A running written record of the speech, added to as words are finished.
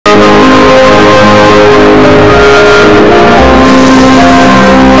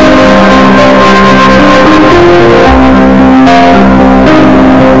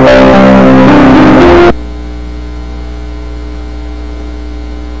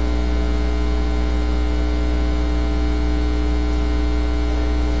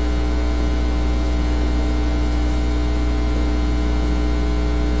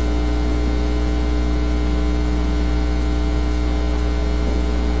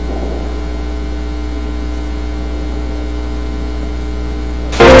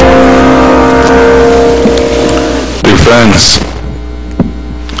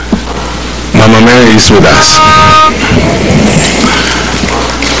is with us.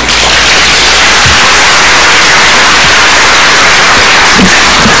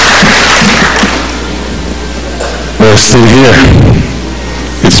 We're still here.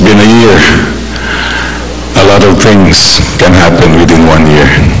 It's been a year. A lot of things can happen within 1 year.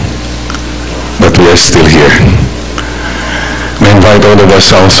 But we are still here. We invite all of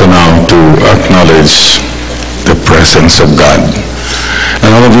us also now to acknowledge the presence of God. And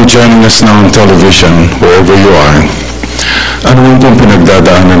all of you joining us now on television, wherever you are, ano man pong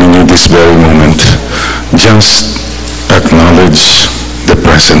pinagdadaanan ninyo this very moment, just acknowledge the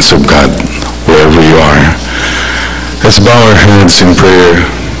presence of God wherever you are. Let's bow our heads in prayer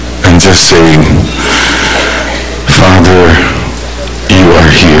and just say, Father, you are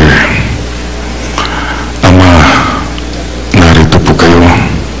here. Ama, narito po kayo.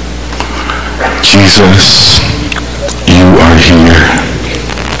 Jesus, you are here.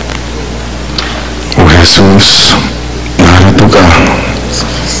 O Jesus, narito ka.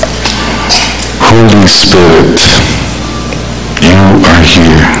 Holy Spirit, you are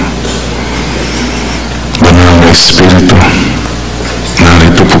here. Banal na Espiritu,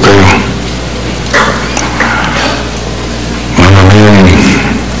 narito po kayo. Mama Mary,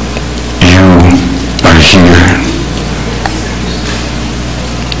 you are here.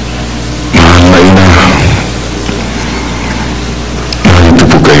 Mahal na Ina, narito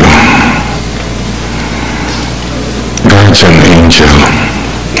po kayo. Guardian Angel,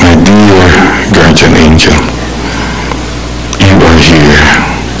 my dear Guardian Angel, you are here.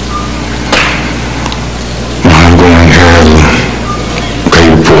 Mahal kong Anghel,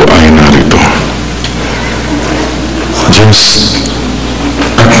 kayo po ay narito. Just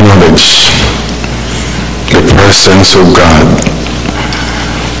acknowledge the presence of God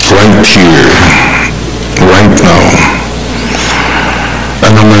right here, right now.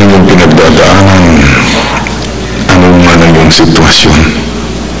 Ano man yung pinagdadaanan, ano man ang yung sitwasyon,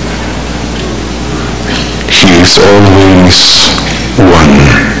 He is always one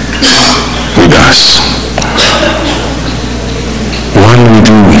with us. One with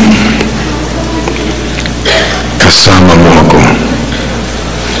you. Kasama mo ako.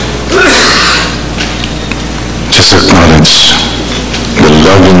 Just acknowledge the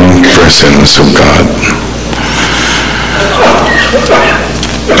loving presence of God.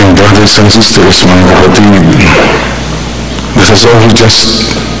 And brothers and sisters, mga kapatid, let us all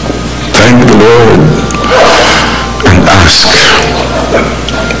just thank the Lord and ask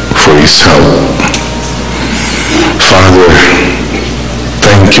for His help. Father,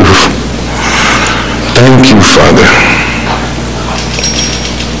 thank you. Thank you, Father.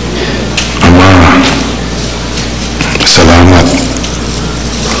 Ama, salamat.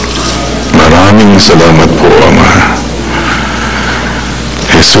 Maraming salamat po, Ama.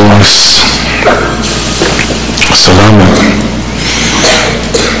 Jesus, salamat.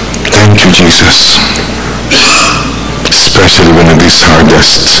 Thank you, Jesus. Especially when it is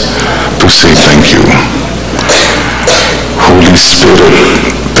hardest to say thank you. Holy Spirit,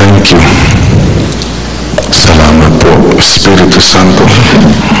 thank you. Salamat po, Espiritu Santo.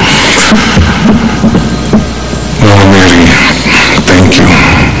 Mama Mary, thank you.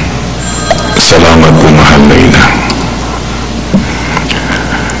 Salamat po, mahal na Ina.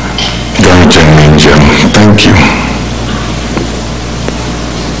 Guardian Angel, thank you.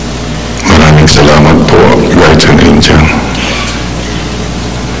 Maraming salamat po, Guardian Angel.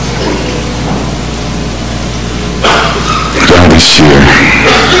 God is here.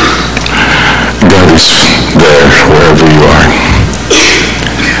 God is there wherever you are.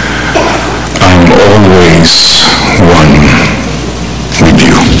 I'm always one with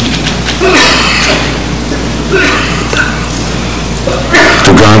you.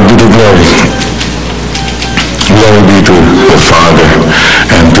 To God be the glory. Glory be to the Father,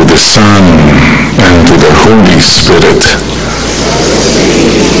 and to the Son, and to the Holy Spirit.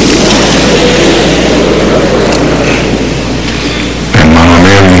 And Mama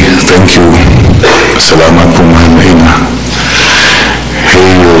Mary, thank you. Salamat po, mahal na Ina.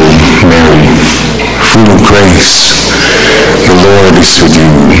 Hail Mary, full of grace, the Lord is with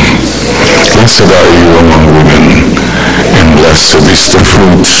you. Blessed are you among women, and blessed is the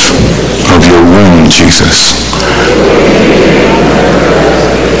fruit of your womb, Jesus.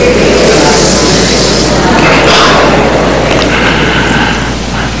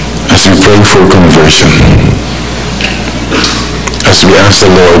 As we pray for conversion, as we ask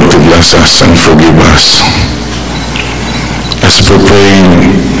the Lord to bless us and forgive us, as we're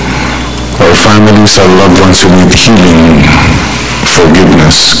praying our families, our loved ones who need healing,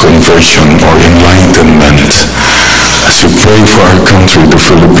 forgiveness, conversion, or enlightenment, as you pray for our country, the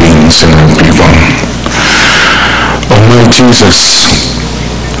Philippines, and our people. O my Jesus,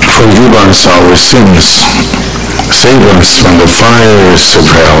 forgive us our sins, save us from the fires of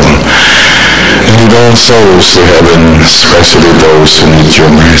hell, and lead all souls to heaven, especially those who need your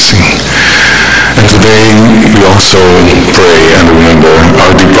mercy. And today, we also pray and remember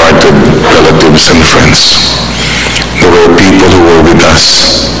our departed relatives and friends. There were people who were with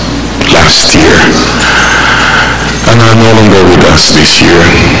us last year and are no longer with us this year,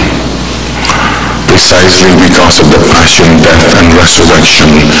 precisely because of the passion, death, and resurrection.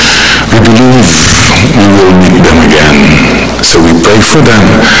 We believe we will meet them again. So we pray for them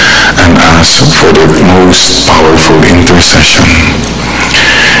and ask for their most powerful intercession.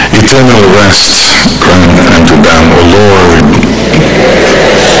 Eternal rest grant unto them, O Lord.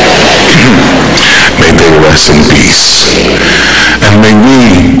 May they rest in peace. And may we,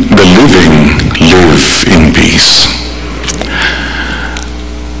 the living, live in peace.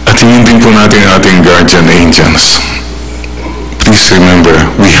 At hingin po natin ating guardian angels. Please remember,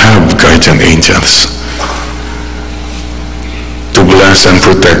 we have guardian angels to bless and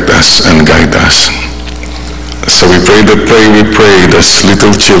protect us and guide us. So we pray as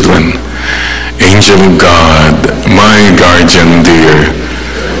little children. Angel of God, my guardian dear,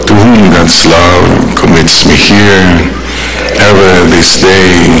 to whom God's love commits me here, ever this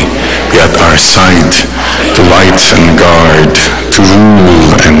day be at our side, to light and guard, to rule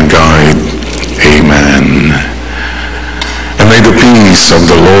and guide. Amen. And may the peace of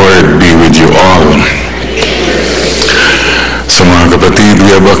the Lord be with you all. So mga kapatid, we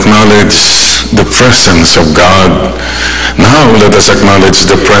have acknowledged the presence of God. Now let us acknowledge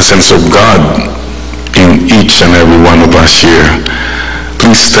the presence of God in each and every one of us here.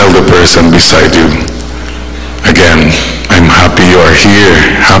 Please tell the person beside you, again, I'm happy you are here,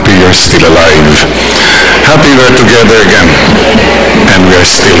 happy you're still alive, happy we're together again, and we are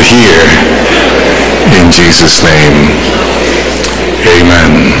still here. In Jesus' name,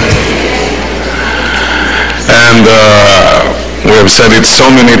 amen. And we have said it so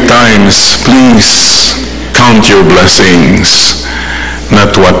many times, please count your blessings,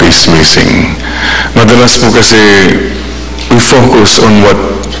 not what is missing. Madalas po kasi we focus on what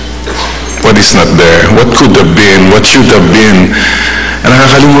is not there, what could have been, what should have been. And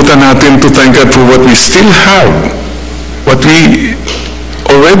nakakalimutan natin to thank God for what we still have, what we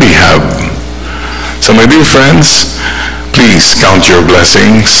already have. So my dear friends, please count your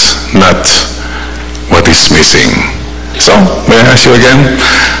blessings, not what is missing. So, may I ask you again?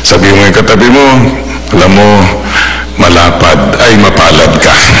 Sabi mo yung katabi mo, alam mo, mapalad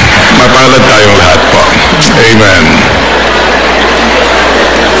ka. Mapalad tayong lahat po. Amen.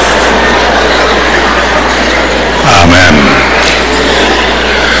 Amen.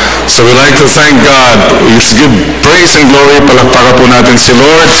 So we like to thank God. Let's give praise and glory. Palakpakan po natin si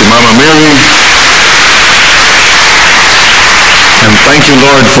Lord, si Mama Mary. And thank you,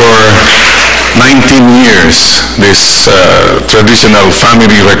 Lord, for 19 years, this traditional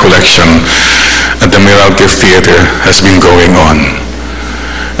family recollection at the Meralco Theatre has been going on.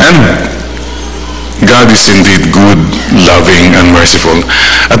 And God is indeed good, loving, and merciful.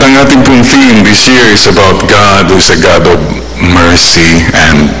 At ang ating pong theme this year is about God who is a God of mercy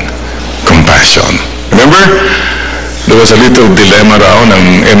and compassion. Remember, there was a little dilemma raw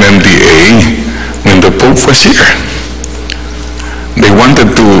ng MMDA when the Pope was here. They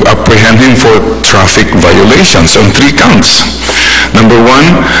wanted to apprehend him for traffic violations on 3 counts. Number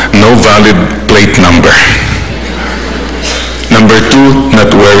 1, no valid plate number. Number 2, not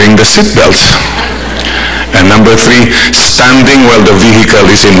wearing the seatbelts. And number 3, standing while the vehicle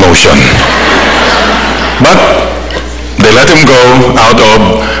is in motion. But they let him go out of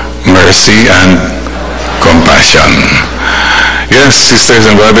mercy and compassion. Yes, sisters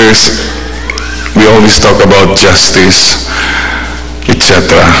and brothers, we always talk about justice,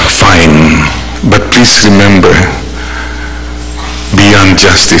 etc. Fine. But please remember, beyond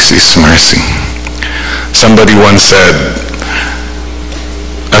justice is mercy. Somebody once said,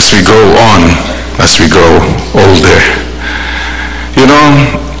 as we grow on, as we grow older, you know,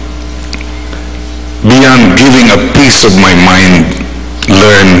 beyond giving a piece of my mind,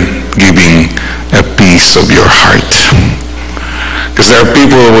 learn giving a piece of your heart. Because there are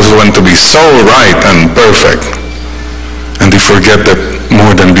people who want to be so right and perfect, and they forget that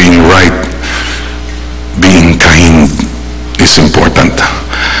more than being right, being kind is important.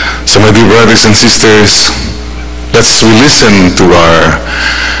 So my dear brothers and sisters, let's listen to our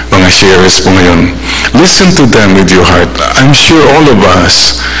mga sharers po ngayon. Listen to them with your heart. I'm sure all of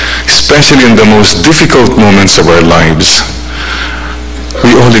us, especially in the most difficult moments of our lives,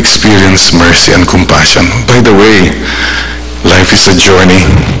 we all experience mercy and compassion. By the way, life is a journey.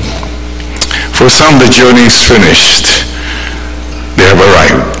 For some, the journey is finished. They have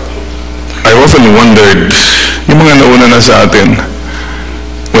arrived. I often wondered, yung mga nauna na sa atin,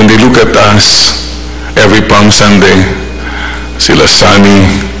 when they look at us every Palm Sunday, sila Sunny,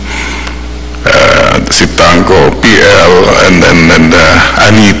 si Tanko, PL, and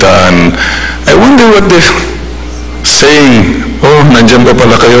Anita, and I wonder what they're saying. Oh, nandyan pa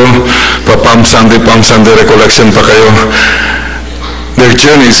pala kayo, Palm Sunday, Recollection pa kayo. Their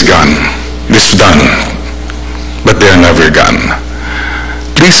journey is gone. It's done. But they are never gone.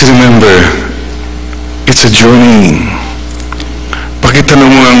 Please remember, it's a journey. Pakitanong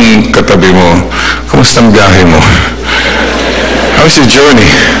mo ang katabi mo, kumusta ang biyahe mo? How's your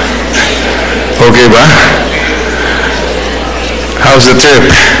journey? Okay ba? How's the trip?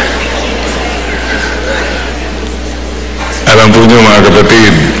 Alam po niyo mga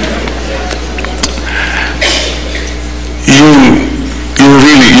kapatid,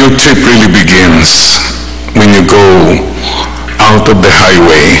 your trip really begins when you go out of the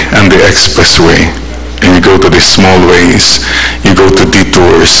highway and the expressway, and you go to the small ways, you go to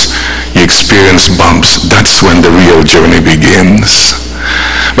detours, you experience bumps. That's when the real journey begins.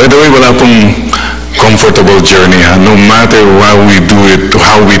 By the way, wala pong comfortable journey. No matter how we do it,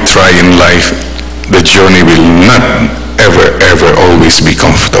 how we try in life, the journey will not ever always be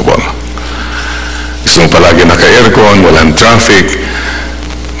comfortable. Gusto mo palagi naka-aircon, walang traffic.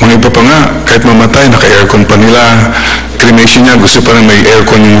 Mga iba pa nga, kahit mamatay, naka-aircon pa nila. Cremation niya, gusto pa rin may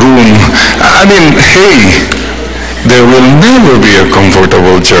aircon yung room. I mean, hey, there will never be a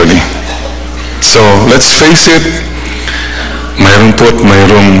comfortable journey. So, let's face it, mayroon po at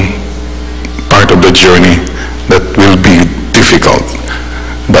mayroong part of the journey that will be difficult.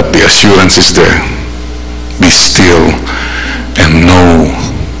 But the assurance is there. Be still and know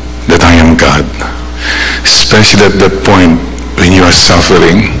that I am God. Especially at that point when you are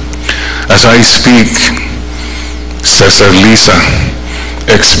suffering. As I speak, Cesar Lisa,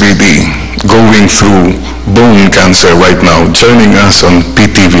 XBD, going through bone cancer right now, joining us on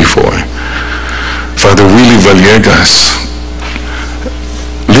PTV4. Father Willie Villegas,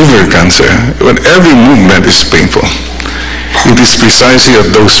 liver cancer, when every movement is painful. It is precisely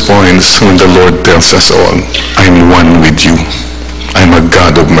at those points when the Lord tells us all, I'm one with you. I'm a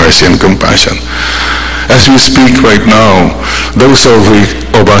God of mercy and compassion. As we speak right now, those of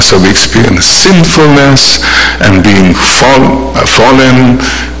us who have experienced sinfulness and being fallen,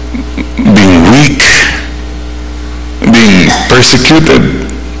 being weak, being persecuted,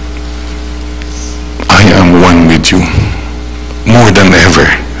 I am one with you. More than ever.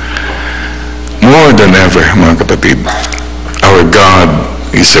 More than ever, mga kapatid. Our God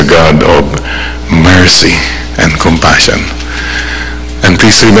is a God of mercy and compassion. And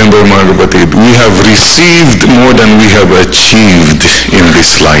please remember, mga kapatid, we have received more than we have achieved in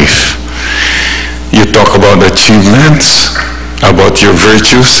this life. You talk about achievements, about your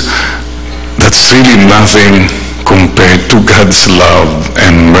virtues, that's really nothing compared to God's love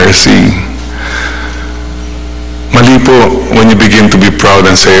and mercy. Mali po when you begin to be proud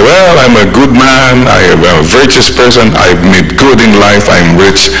and say, well, I'm a good man, I am a virtuous person, I've made good in life, I'm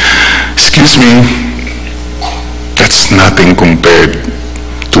rich. Excuse me, that's nothing compared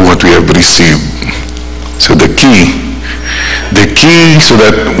to what we have received. So the key so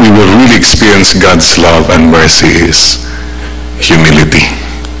that we will really experience God's love and mercy is humility.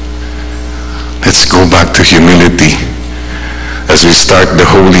 Let's go back to humility as we start the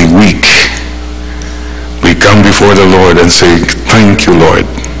Holy Week. We come before the Lord and say, thank you, Lord.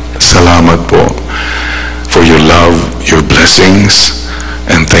 Salamat po for your love, your blessings.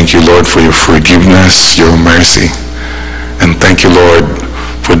 And thank you, Lord, for your forgiveness, your mercy. And thank you, Lord,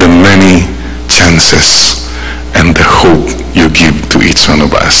 for the many chances and the hope you give to each one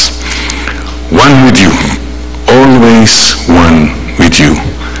of us. One with you, always one with you,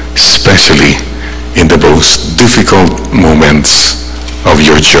 especially in the most difficult moments of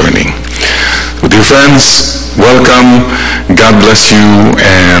your journey. So, dear friends, welcome. God bless you,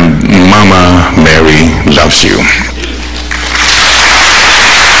 and Mama Mary loves you.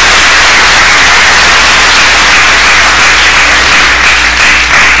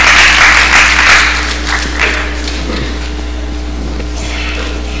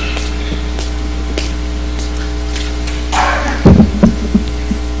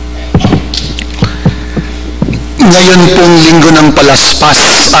 Ngayon pong linggo ng palaspas,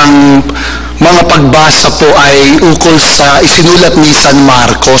 ang mga pagbasa po ay ukol sa isinulat ni San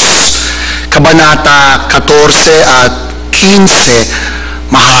Marcos, Kabanata 14 at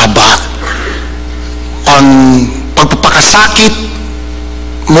 15, mahaba. Ang pagpapakasakit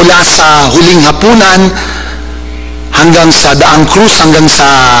mula sa huling hapunan hanggang sa daang krus, hanggang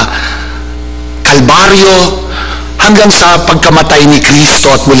sa Kalbaryo, hanggang sa pagkamatay ni Kristo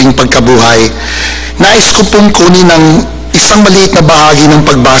at muling pagkabuhay. Nais ko pong kunin ng isang maliit na bahagi ng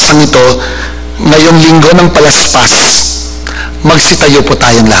pagbasang ito ngayong linggo ng Palaspas. Magsitayo po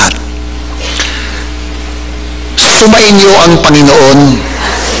tayong lahat. Sumainyo ang Panginoon.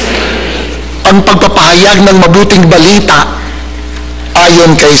 Ang pagpapahayag ng mabuting balita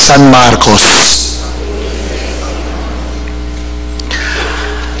ayon kay San Marcos.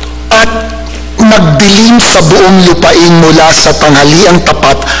 At nagdilim sa buong lupain mula sa tanghaliang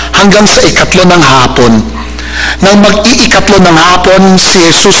tapat hanggang sa ikatlo ng hapon. Nang mag-iikatlo ng hapon, si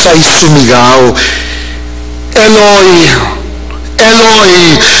Jesus ay sumigaw, Eloi, Eloi,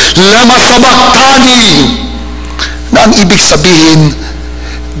 lama sabachthani, na ang ibig sabihin,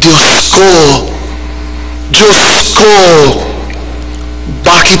 Diyos ko,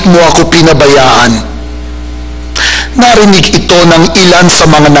 bakit mo ako pinabayaan? Narinig ito ng ilan sa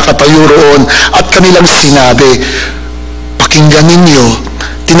mga nakatayo roon at kanilang sinabi, pakinggan ninyo,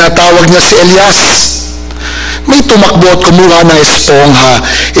 tinatawag niya si Elias. May tumakbo at kumuha ng espongha.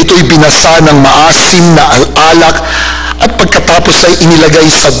 Ito'y binasa ng maasim na alak at pagkatapos ay inilagay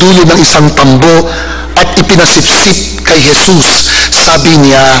sa dulo ng isang tambo at ipinasipsip kay Jesus. Sabi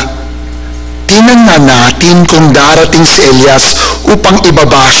niya, tingnan natin kung darating si Elias upang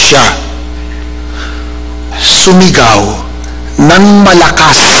ibaba siya. Sumigaw ng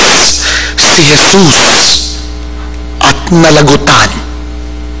malakas si Jesus at nalagutan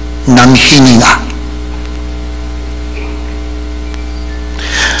ng hininga.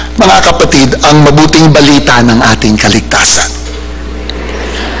 Mga kapatid, ang mabuting balita ng ating kaligtasan.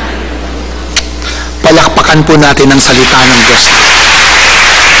 Palakpakan po natin ang salita ng Diyos.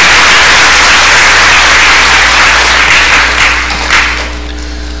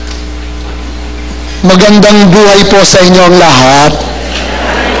 Magandang buhay po sa inyong lahat.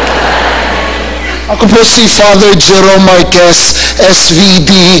 Ako po si Father Jerome Marquez,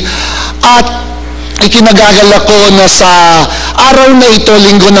 SVD, at ikinagagalak ko na sa araw na ito,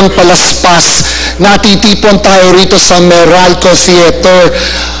 linggo ng Palaspas, natitipon tayo rito sa Meralco Theatre.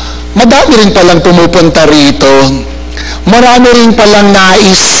 Madami rin palang pumupunta rito. Marami rin palang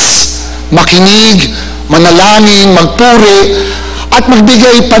nais makinig, manalangin, magpuri, at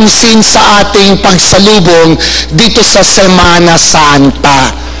magbigay pansin sa ating pagsalubong dito sa Semana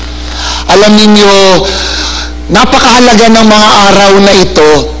Santa. Alam ninyo, napakahalaga ng mga araw na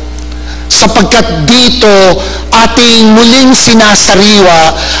ito sapagkat dito ating muling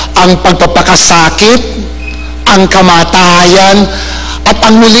sinasariwa ang pagpapakasakit, ang kamatayan, at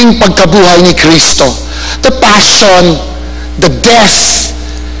ang muling pagkabuhay ni Kristo. The passion, the death,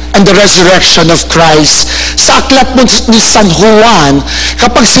 and the resurrection of Christ. Sa aklat ni San Juan,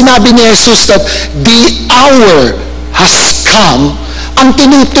 kapag sinabi ni Jesus that the hour has come, ang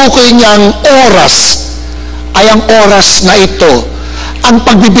tinutukoy niyang oras ay ang oras na ito, ang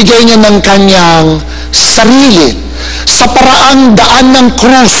pagbibigay niya ng kanyang sarili sa paraang daan ng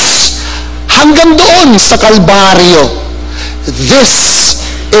krus hanggang doon sa Kalbaryo. This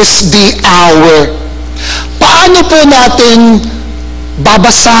is the hour. Paano po natin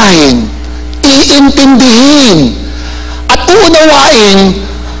babasahin, iintindihin, at uunawain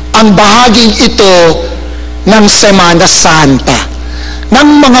ang bahaging ito ng Semana Santa, ng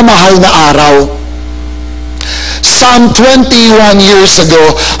mga mahal na araw? Some 21 years ago,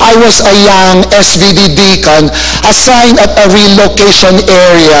 I was a young SVD deacon assigned at a relocation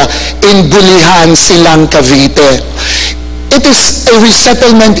area in Bulihan, Silang, Cavite. It is a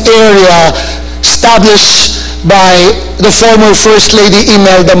resettlement area established by the former First Lady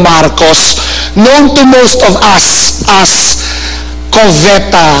Imelda Marcos, known to most of us as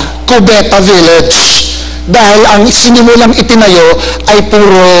Cubeta Village, dahil ang sinimulang itinayo ay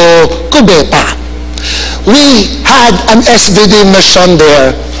puro kubeta. We had an SVD mission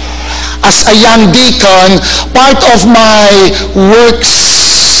there. As a young deacon, part of my works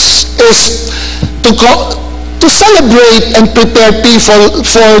is to celebrate and prepare people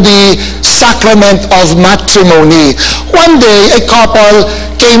for the sacrament of matrimony. One day, a couple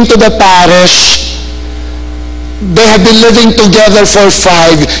came to the parish. They had been living together for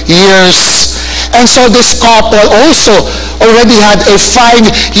 5 years. And so this couple also already had a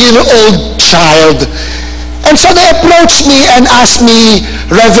 5-year-old child. And so they approached me and asked me,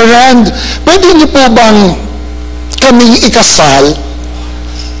 Reverend, pwede niyo po bang kaming ikasal?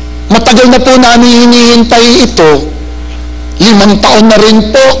 Matagal na po namin hinihintay ito. 5 taon na rin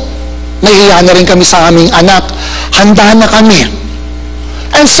po. Nahiya na rin kami sa aming anak. Handa na kami.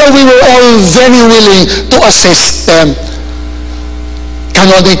 And so we were all very willing to assist them.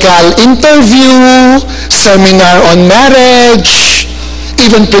 canonical interview, seminar on marriage,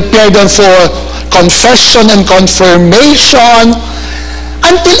 even prepared them for confession and confirmation,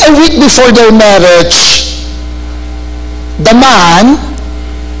 until a week before their marriage, the man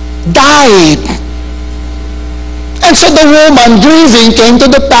died. And so the woman, grieving, came to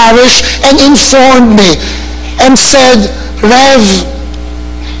the parish and informed me and said, Rev,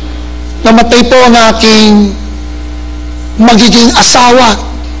 namatay po ang aking magiging asawa.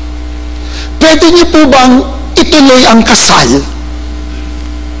 Pwede niyo po bang ituloy ang kasal?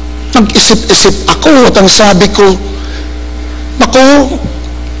 Nag-isip-isip ako at ang sabi ko, naku,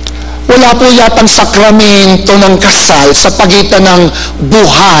 wala po yatang sakramento ng kasal sa pagitan ng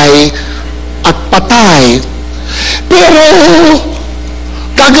buhay at patay. Pero,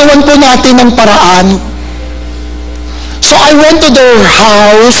 gagawan po natin ng paraan. So I went to their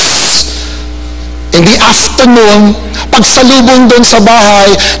house in the afternoon. Pagsalubong doon sa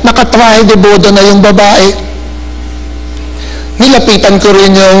bahay, nakatrahe de boda na yung babae. Nilapitan ko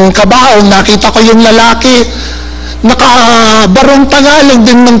rin yung kabaong, nakita ko yung lalaki, nakabarong tagalog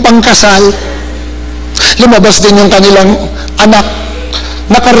din ng pangkasal. Lumabas din yung kanilang anak,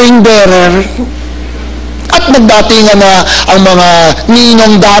 naka-ring bearer, at nagdatingan na ang mga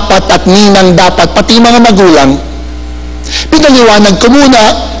ninong dapat at ninang dapat, pati mga magulang. Pinaliwanag ko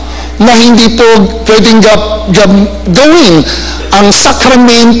muna na hindi po pwedeng gawin ang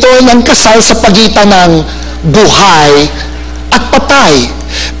sakramento ng kasal sa pagitan ng buhay at patay.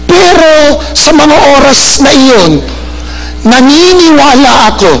 Pero sa mga oras na iyon,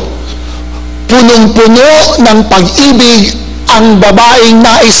 naniniwala ako, punong-puno ng pag-ibig ang babaeng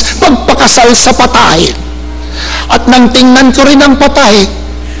nais magpakasal sa patay. At nang tingnan ko rin ang patay,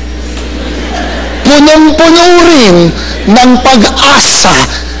 punong-puno rin ng pag-asa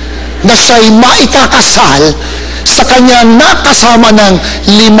na siya'y maikakasal sa kanyang nakasama ng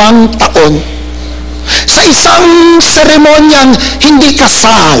 5 taon. Sa isang seremonyang hindi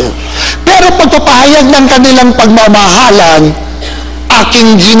kasal, pero pagpapahayag ng kanilang pagmamahalan,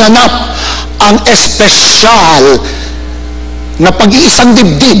 aking ginanap ang espesyal na pag-iisang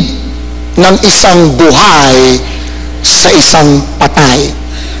dibdib ng isang buhay sa isang patay.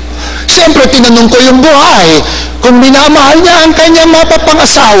 Siyempre, tinanong ko yung buhay, kung minamahal niya ang kanyang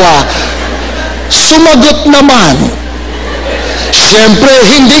mapapangasawa. Sumagot naman. Siyempre,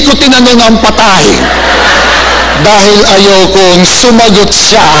 hindi ko tinanong ang patay. Dahil ayokong sumagot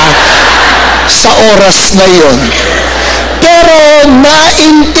siya sa oras na yun. Pero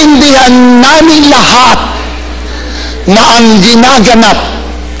naintindihan namin lahat na ang ginaganap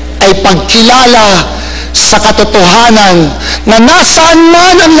ay pagkilala sa katotohanan na nasaan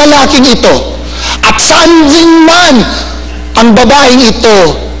man ang lalaking ito at saan din man ang babaeng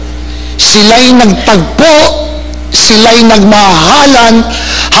ito, sila'y nagtagpo, sila'y nagmahalan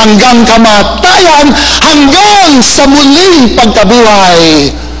hanggang kamatayan, hanggang sa muling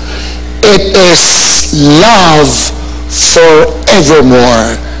pagkabuhay. It is love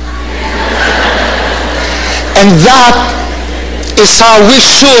forevermore. And that is how we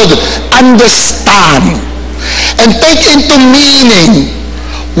should understand and take into meaning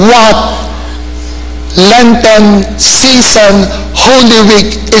what Lenten season, Holy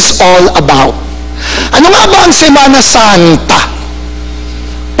Week is all about. Ano nga ba ang Semana Santa?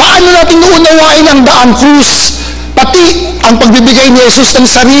 Paano natin uunawain ang daang krus? Pati ang pagbibigay ni Jesus ng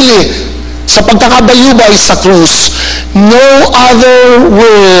sarili sa pagkakabayubay sa krus. No other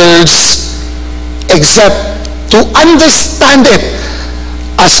words except to understand it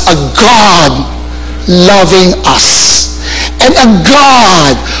as a God loving us. And a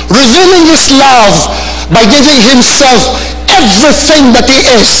God revealing His love by giving Himself everything that He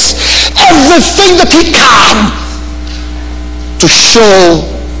is, everything that He can, to show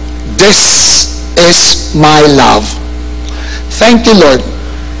this is my love. Thank you, Lord.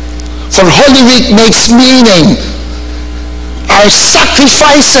 For Holy Week makes meaning. Our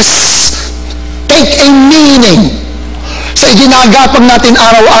sacrifices take a meaning sa iginagapang natin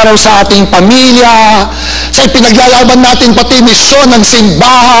araw-araw sa ating pamilya, sa ipinaglalaban natin pati misyon ng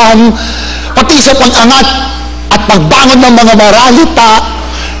simbahan, pati sa pag-angat at pagbangon ng mga maralita,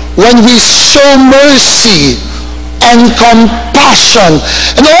 when we show mercy and compassion.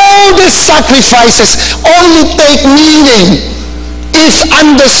 And all these sacrifices only take meaning if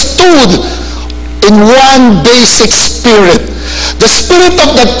understood in one basic spirit. The spirit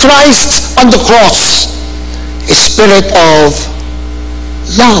of the Christ on the cross, a spirit of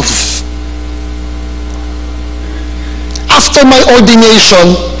love. After my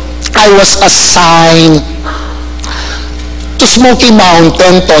ordination, I was assigned to Smoky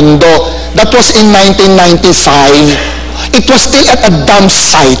Mountain, Tondo. That was in 1995. it was still at a dump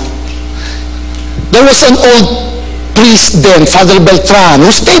site. There was an old priest then, Father Beltran,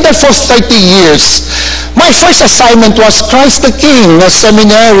 who stayed there for 30 years. My first assignment was Christ the King na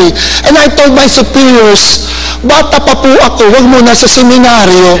seminary. And I told my superiors, bata pa po ako, wag muna sa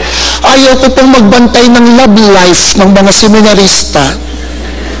seminaryo. Ayaw ko pong magbantay ng love life ng mga seminarista.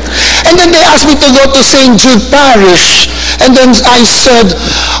 And then they asked me to go to St. Jude Parish. And then I said,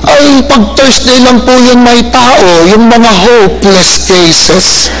 ay, pag Thursday lang po yun may tao, yung mga hopeless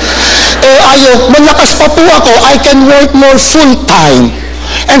cases. Ayaw, malakas pa po ako, I can work more full-time.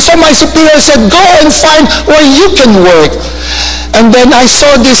 And so my superior said, go and find where you can work. And then I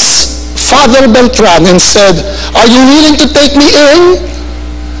saw this Father Beltran and said, are you willing to take me in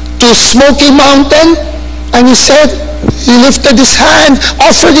to Smoky Mountain? And he said, he lifted his hand,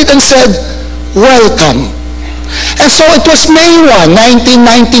 offered it and said, welcome. And so it was May 1,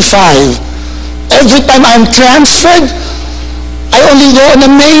 1995. Every time I'm transferred, I only go on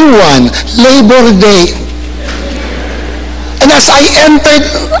a May 1, Labor Day. And as I entered,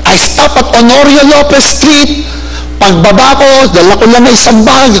 I stopped at Honorio Lopez Street. Pagbaba ko, dala ko lang na isang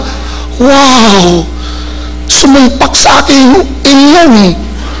bag. Wow! Sumulpak sa aking ilong.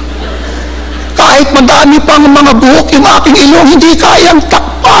 Kahit madami pang mga buhok yung aking ilong, hindi kayang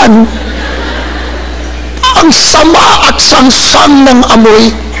takpan. Ang sama at sangsang ng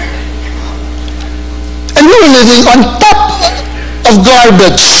amoy. And we were living on top of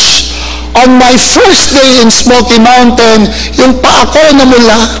garbage. On my first day in Smoky Mountain, yung paa ko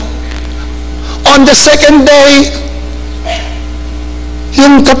namula. On the second day,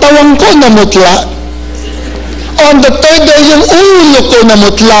 yung katawan ko namutla. On the third day, yung ulo ko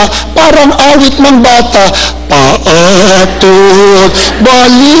namutla. Parang awit ng bata. Paatod,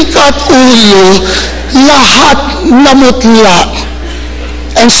 balik at ulo, lahat namutla.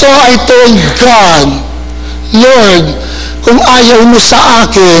 And so I told God, Lord, kung ayaw mo sa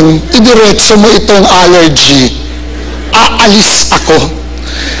akin, idiretso mo itong allergy. Aalis ako.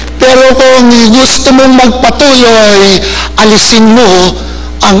 Pero kung gusto mong magpatuloy, alisin mo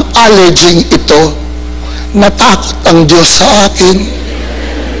ang allergy ito. Natakot ang Diyos sa akin.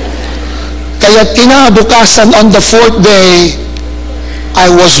 Kaya kinabukasan on the fourth day, I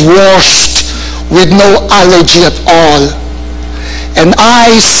was washed with no allergy at all. And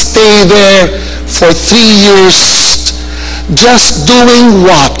I stayed there for 3 years, just doing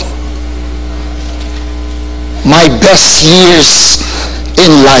what? My best years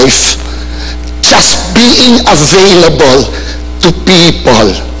in life. Just being available to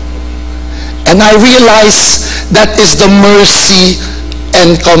people. And I realize that is the mercy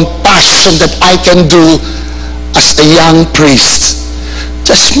and compassion that I can do as a young priest.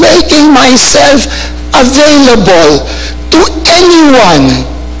 Just making myself available to anyone.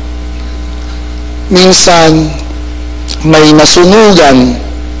 Minsan, may nasunugan,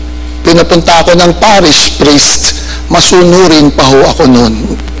 pinapunta ako ng parish priest, masunurin pa ho ako noon.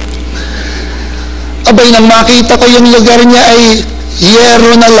 Abay, nang makita ko yung lugar niya ay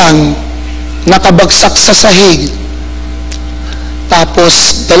yero na lang, nakabagsak sa sahig.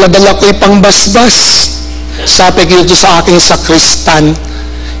 Tapos, dala-dala ko'y pangbasbas. Sabi ko dito sa aking sakristan,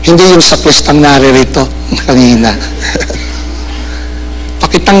 hindi yung sakristang naririto kanina.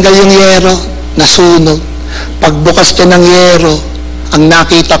 Pakitanggal yung yero, nasunog. Pagbukas ko ng yero, ang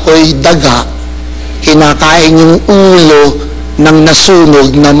nakita ko'y daga, kinakain yung ulo ng nasunog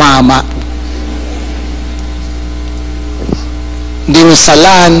na mama.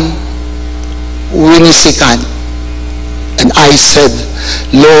 Dinisalan, winisikan. And I said,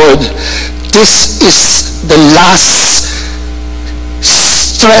 Lord, this is the last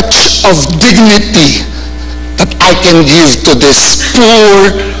stretch of dignity that I can give to this poor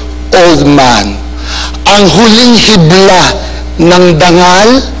old man. Ang huling hibla ng dangal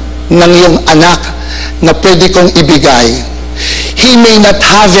ng iyong anak na pwede kong ibigay. He may not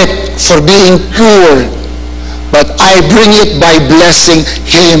have it for being poor, but I bring it by blessing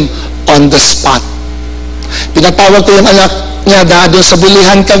him on the spot. Pinatawag ko yung anak niya doon sa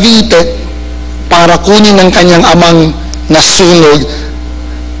Bulihan, Cavite para kunin ng kanyang amang nasunog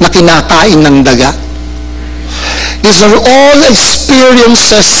na kinakain ng daga. These are all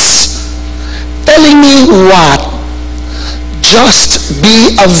experiences telling me what? Just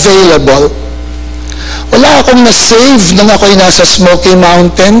be available. Wala akong na-save nung ako'y nasa Smoky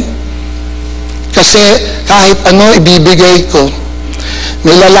Mountain kasi kahit ano ibibigay ko.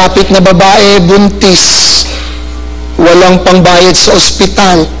 May lalapit na babae, buntis, walang pangbayad sa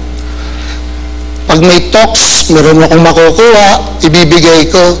ospital. Pag may talks, meron akong makukuha, ibibigay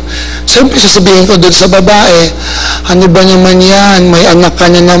ko. Siyempre sasabihin ko doon sa babae, ano ba naman yan? May anak ka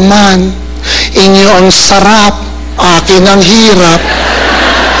na naman. Inyo ang sarap. Akin ang hirap.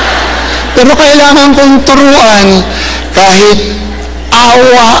 Pero kailangan kong turuan kahit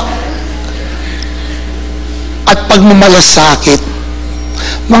awa at pagmamalasakit.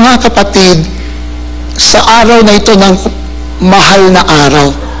 Mga kapatid, sa araw na ito ng mahal na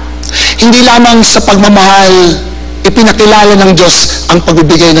araw, hindi lamang sa pagmamahal ipinakilala ng Diyos ang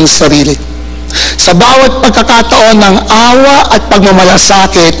pagbibigay ng sarili. Sa bawat pagkakataon ng awa at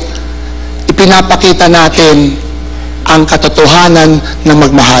pagmamalasakit, ipinapakita natin ang katotohanan ng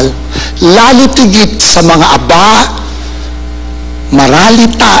magmahal. Lalo tigit sa mga aba,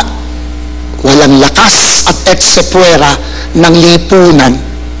 maralita, walang lakas at etsepuera ng lipunan.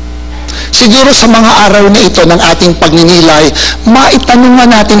 Siguro sa mga araw na ito ng ating pagninilay, maitanong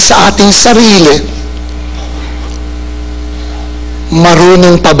natin sa ating sarili,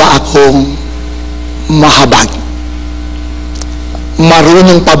 marunong pa ba akong mahabag?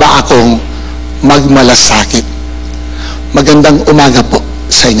 Marunong pa ba akong magmalasakit? Magandang umaga po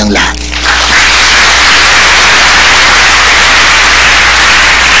sa inyong lahat.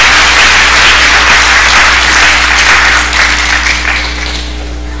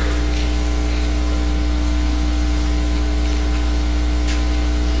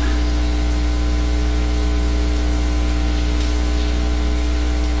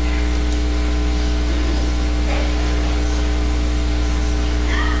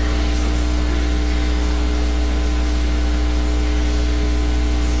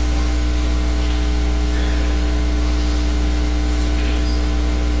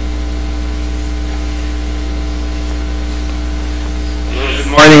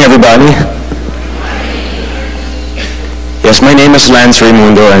 Good morning, everybody. Yes, my name is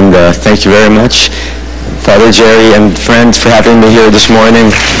Raymundo, and thank you very much, Father Jerry and friends, for having me here this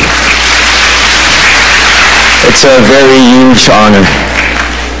morning. It's a very huge honor.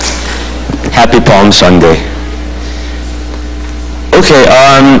 Happy Palm Sunday. Okay,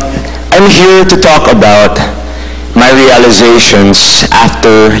 I'm here to talk about my realizations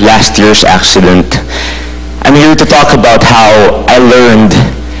after last year's accident. I'm here to talk about how I learned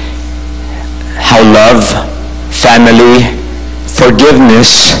how love, family,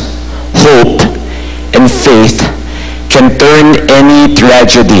 forgiveness, hope, and faith can turn any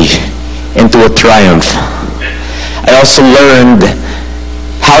tragedy into a triumph. I also learned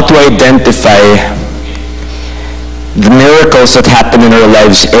how to identify the miracles that happen in our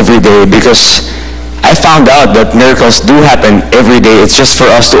lives every day, because I found out that miracles do happen every day. It's just for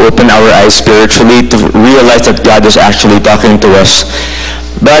us to open our eyes spiritually to realize that God is actually talking to us.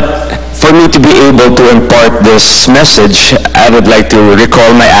 But for me to be able to impart this message, I would like to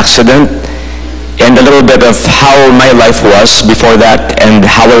recall my accident and a little bit of how my life was before that and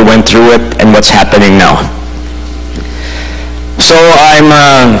how I went through it and what's happening now. So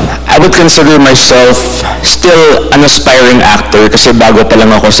I would consider myself still an aspiring actor kasi bago pa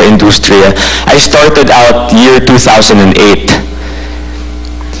lang ako sa industriya. I started out year 2008.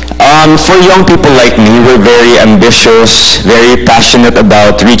 For young people like me, we're very ambitious, very passionate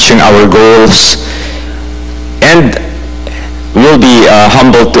about reaching our goals, and we'll be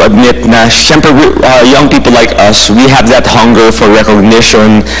humbled to admit na syempre young people like us, we have that hunger for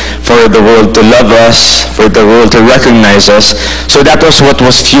recognition, for the world to love us, for the world to recognize us. So that was what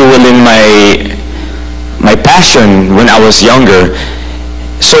was fueling my passion when I was younger.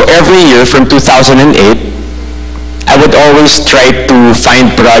 So every year from 2008, I would always try to find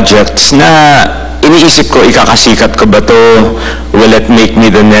projects na iniisip ko, ikakasikat ko ba to? Will it make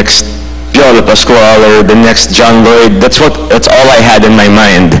me the next Piolo Pascual or the next John Lloyd? That's all I had in my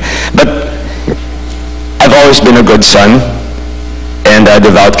mind. But I've always been a good son and a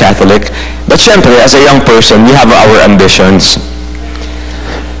devout Catholic. But syempre, as a young person, we have our ambitions.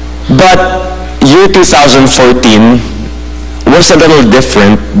 But year 2014 was a little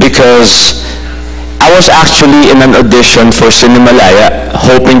different because I was actually in an audition for Cinemalaya,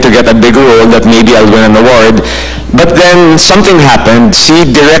 hoping to get a big role that maybe I'll win an award. But then something happened. Si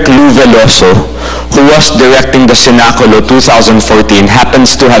Direk Lou Veloso, who was directing the Sinaculo 2014,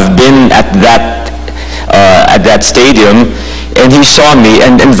 happens to have been at that stadium, and he saw me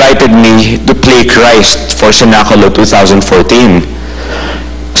and invited me to play Christ for Sinaculo 2014.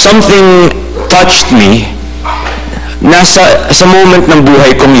 Something touched me. Sa moment ng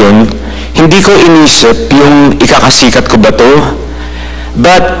buhay kong yun, hindi ko inisip yung ikakasikat ko ba to?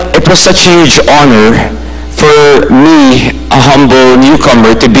 But it was such a huge honor for me, a humble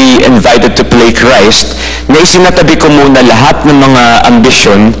newcomer, to be invited to play Christ, na isinatabi ko muna lahat ng mga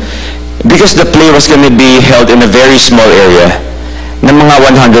ambisyon because the play was going to be held in a very small area na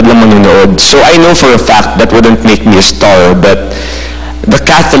mga 100 lang manunood. So I know for a fact that wouldn't make me a star, but the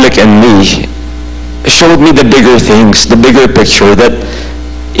Catholic in me showed me the bigger things, the bigger picture, that,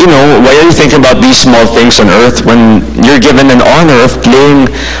 you know, why are you thinking about these small things on earth when you're given an honor of playing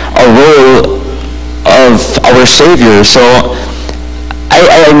a role of our Savior? So,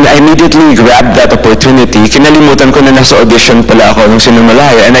 I immediately grabbed that opportunity. Kinalimutan ko na nasa audition pala ako nung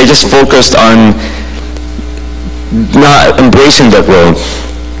sinumalaya, and I just focused on embracing that role.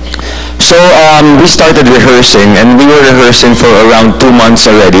 So we started rehearsing, and we were rehearsing for around 2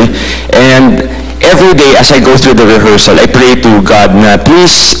 months already. And every day as I go through the rehearsal, I pray to God na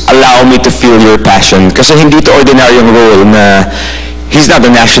please allow me to feel your passion. Kasi hindi to ordinaryong role na he's not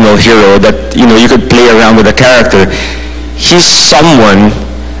a national hero that, you know, you could play around with a character. He's someone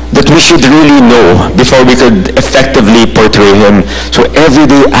that we should really know before we could effectively portray him. So every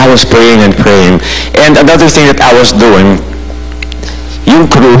day I was praying and praying. And another thing that I was doing, yung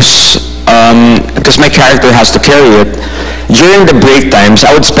cruise, because my character has to carry it, during the break times,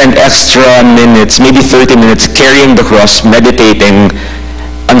 I would spend extra minutes, maybe 30 minutes, carrying the cross, meditating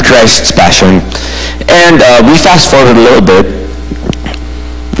on Christ's passion. And we fast forward a little bit,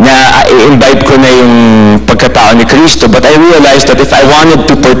 na i-imbibe ko na yung pagkatao ni Cristo, but I realized that if I wanted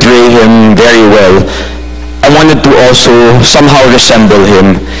to portray him very well, I wanted to also somehow resemble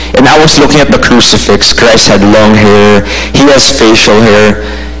him. And I was looking at the crucifix. Christ had long hair. He has facial hair.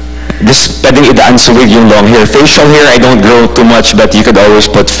 This, pwedeng idaan sa wig yung long hair. Facial hair, I don't grow too much, but you could always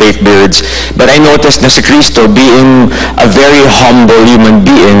put fake beards. But I noticed na si Cristo, being a very humble human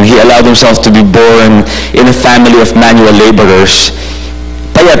being, he allowed himself to be born in a family of manual laborers.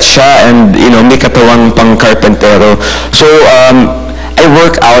 Payat siya, and, you know, may katawang pang karpentero. So, I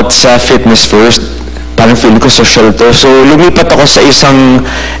work out sa Fitness First. Parang feel ko social to. So, lumipat ako sa isang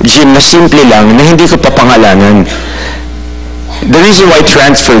gym na simple lang, na hindi ko papangalanan. The reason why I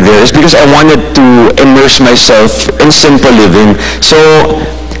transferred there is because I wanted to immerse myself in simple living. So,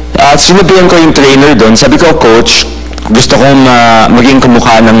 sinabihan ko yung trainer doon. Sabi ko, Coach, gusto kong maging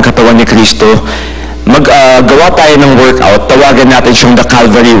kamukha ng katawan ni Cristo. Gawa tayo ng workout, tawagan natin siyang the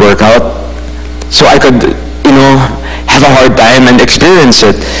Calvary workout, so I could, you know, have a hard time and experience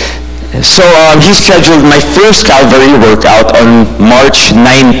it. So he scheduled my first Calvary workout on March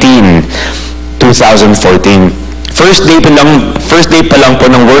 19, 2014. First day pa lang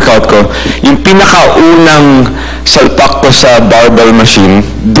po ng workout ko, yung pinakaunang salpak ko sa barbell machine,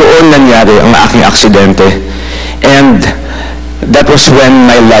 doon nangyari ang aking aksidente. And that was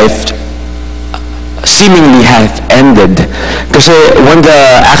when my life seemingly have ended. Kasi when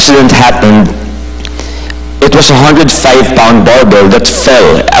the accident happened, it was a 105-pound barbell that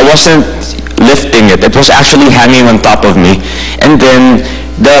fell. I wasn't lifting it. It was actually hanging on top of me. And then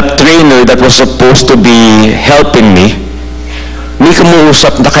the trainer that was supposed to be helping me, may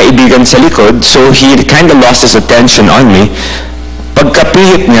kumuusap na kaibigan sa likod, so he kind of lost his attention on me.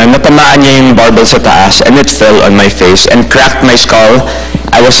 Pagkapihit niya, natamaan niya yung barbell sa taas, and it fell on my face and cracked my skull.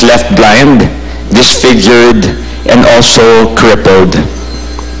 I was left blind, disfigured, and also crippled.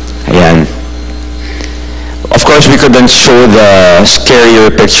 Ayan. Of course, we couldn't show the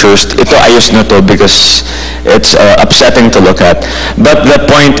scarier pictures. Ito ayos na to because it's upsetting to look at. But the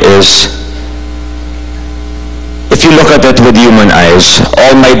point is, if you look at it with human eyes,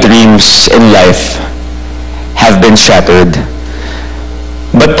 all my dreams in life have been shattered.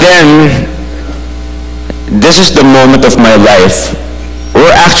 But then, this is the moment of my life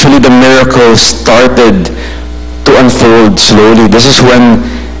where actually the miracle started to unfold slowly. This is when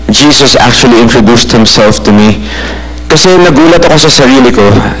Jesus actually introduced himself to me. Kasi nagulat ako sa sarili ko.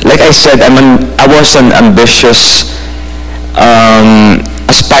 Like I said, I was an ambitious,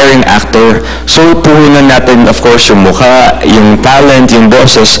 aspiring actor. So puhunan natin, of course, yung mukha, yung talent, yung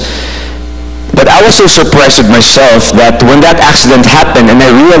boses. But I was so surprised with myself that when that accident happened and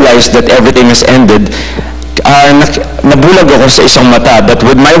I realized that everything has ended, nabulag ako sa isang mata, but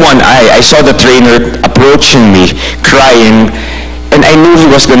with my one eye, I saw the trainer approaching me, crying, and I knew he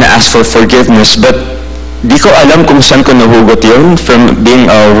was going to ask for forgiveness, but di ko alam kung saan ko nahugot yun from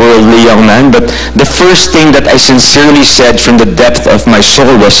being a worldly young man. But the first thing that I sincerely said from the depth of my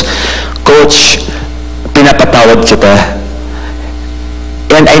soul was, Coach, pinapatawad kita.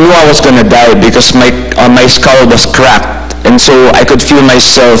 And I knew I was going to die because my skull was cracked, and so I could feel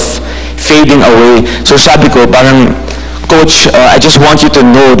myself fading away. So sabi ko, parang, Coach, I just want you to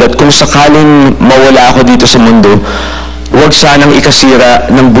know that kung sakaling mawala ako dito sa mundo, huwag sanang ikasira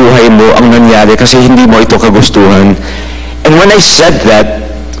ng buhay mo ang nangyari kasi hindi mo ito kagustuhan. And when I said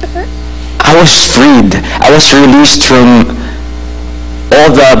that, I was freed. I was released from all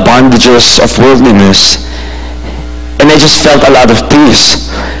the bondages of worldliness. And I just felt a lot of peace.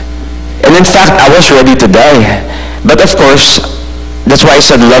 And in fact, I was ready to die. But of course, that's why I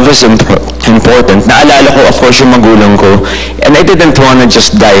said love is important. Naalala ko, of course, yung magulang ko. And I didn't want to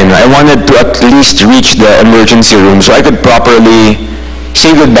just die. I wanted to at least reach the emergency room so I could properly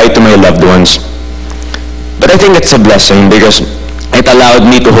say goodbye to my loved ones. But I think it's a blessing because it allowed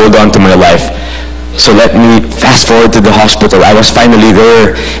me to hold on to my life. So let me fast forward to the hospital. I was finally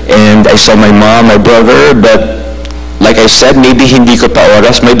there and I saw my mom, my brother, but like I said, maybe hindi ko pa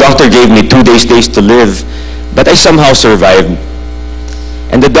oras. My doctor gave me 2 days to live, but I somehow survived.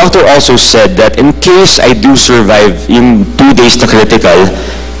 And the doctor also said that in case I do survive yung 2 days na critical,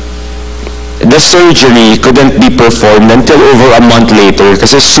 the surgery couldn't be performed until over a month later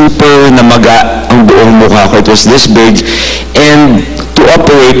kasi super namaga ang buong mukha ko. It was this big, and to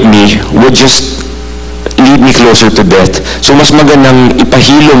operate me would just lead me closer to death. So mas magandang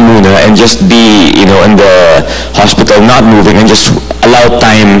ipahilom muna and just be, in the hospital, not moving, and just allow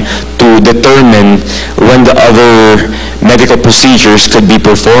time to determine when the other medical procedures could be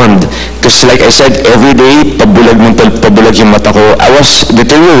performed. Because like I said, every day, pabulag yung mata ko. I was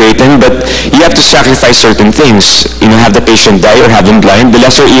deteriorating, but you have to sacrifice certain things. Have the patient die or have him blind. The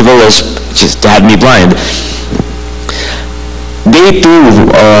lesser evil is just to have me blind. Day 2,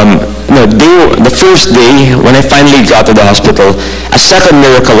 the first day, when I finally got to the hospital, a second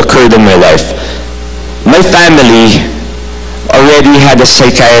miracle occurred in my life. My family already had a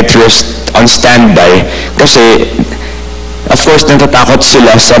psychiatrist on standby kasi, of course, natatakot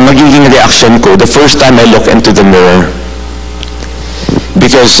sila sa magiging reaction ko the first time I look into the mirror.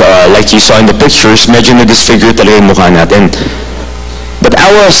 Because, like you saw in the pictures, medyo na-disfigure talaga yung mukha natin. But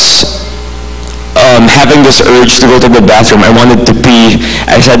I was having this urge to go to the bathroom. I wanted to pee.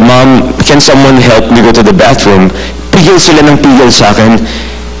 I said, Mom, can someone help me go to the bathroom? Pigil sila ng pigil sa akin.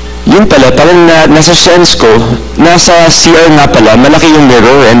 Yun pala, parang nasa sense ko, nasa CR nga pala, malaki yung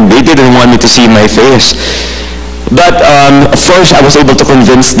mirror and they didn't want me to see my face. But of course, I was able to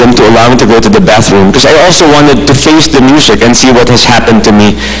convince them to allow me to go to the bathroom because I also wanted to face the music and see what has happened to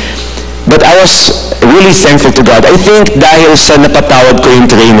me. But I was really thankful to God. I think dahil sa napatawad ko yung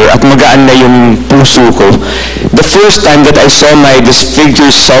trainer at magaan na yung puso ko, the first time that I saw my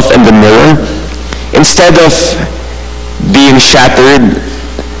disfigured self in the mirror, instead of being shattered,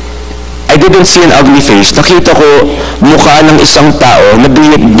 I didn't see an ugly face. Nakita ko mukha ng isang tao na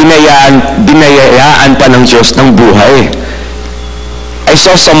binayaan pa ng Diyos ng buhay. I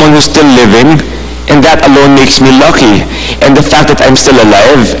saw someone who's still living, and that alone makes me lucky. And the fact that I'm still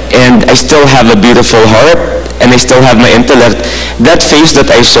alive, and I still have a beautiful heart, and I still have my intellect, that face that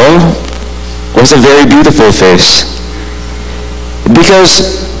I saw was a very beautiful face.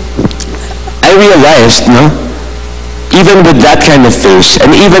 Because I realized, even with that kind of face,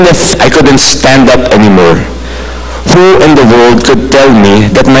 and even if I couldn't stand up anymore, who in the world could tell me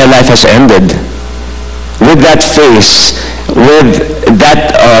that my life has ended? With that face, with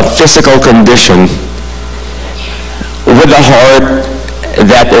that physical condition, with a heart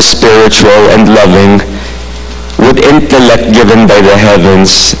that is spiritual and loving, with intellect given by the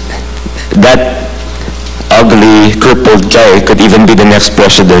heavens, that ugly, crippled guy could even be the next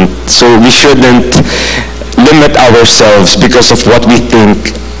president. So we shouldn't limit ourselves because of what we think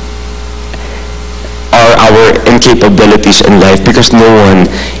are our incapabilities in life, because no one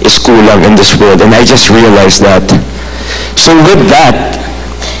is kulang in this world, and I just realized that. So with that,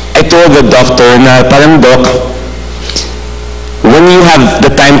 I told the doctor na parang, Doc, when you have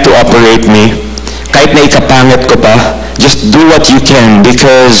the time to operate me, kahit na ikapangit ko pa, just do what you can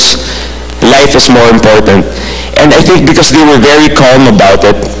because life is more important. And I think because they were very calm about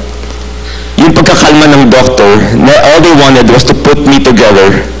it, yung pagkakalma ng doctor, na all they wanted was to put me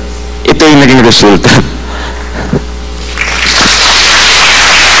together, ito yung naging resulta.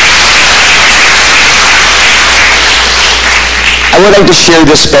 I would like to share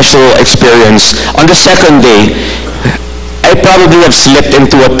this special experience. On the second day, I probably have slipped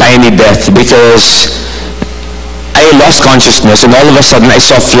into a tiny death because I lost consciousness, and all of a sudden I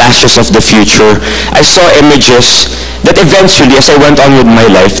saw flashes of the future. I saw images that eventually, as I went on with my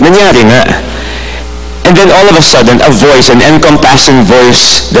life, nangyari nga. And then all of a sudden, a voice, an encompassing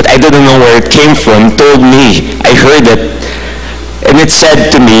voice that I didn't know where it came from, told me, I heard it, and it said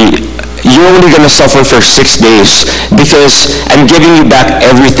to me, you're only going to suffer for 6 days because I'm giving you back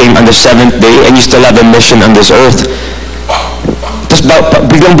everything on the 7th day and you still have a mission on this earth. Tapos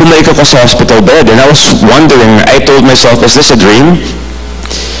biglang bumalik ako sa hospital bed, and I was wondering, I told myself, is this a dream?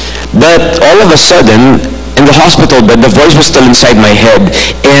 But all of a sudden, in the hospital bed, the voice was still inside my head,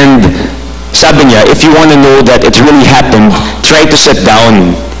 and sabi niya, if you want to know that it really happened, try to sit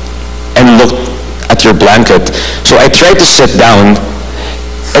down and look at your blanket. So I tried to sit down,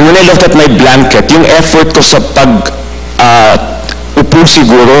 and when I looked at my blanket, yung effort ko sa upo upo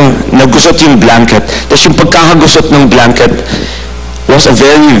siguro, nagusot yung blanket. Tapos yung pagkakagusot ng blanket was a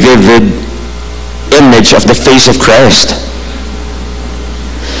very vivid image of the face of Christ.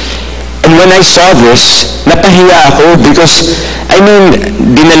 And when I saw this, napahiya ako because,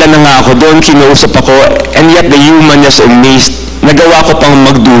 dinala na nga ako doon, kinausap ako, and yet the humanness in me, nagawa ko pang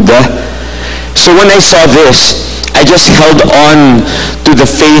magduda. So when I saw this, I just held on to the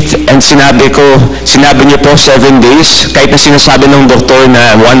faith and sinabi niyo po 7 days, kahit na sinasabi ng doktor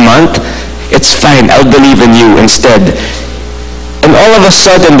na 1 month, it's fine, I'll believe in you instead. And all of a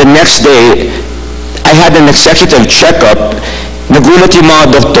sudden, the next day, I had an executive checkup. Nagulat yung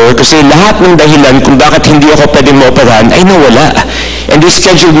mga doktor kasi lahat ng dahilan kung bakit hindi ako pwedeng maoperahan ay nawala. And they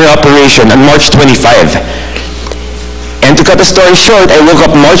scheduled my operation on March 25. And to cut the story short, I woke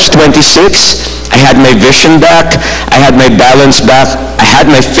up March 26. I had my vision back. I had my balance back. I had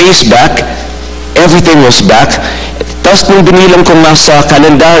my face back. Everything was back. Tapos nung binilang ko nga sa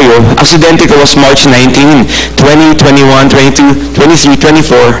kalendaryo, aksidente ko was March 19, 20, 21, 22, 23,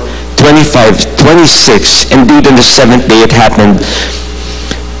 24, 25, 26, and dude, on the 7th day it happened.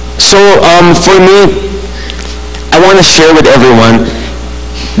 So, for me, I want to share with everyone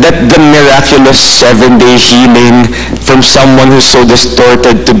that the miraculous 7-day healing from someone who's so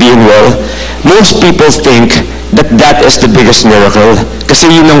distorted to being well, most people think that that is the biggest miracle, kasi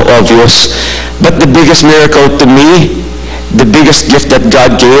yun ang obvious. But the biggest miracle to me, the biggest gift that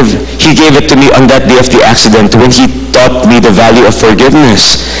God gave, He gave it to me on that day of the accident when He taught me the value of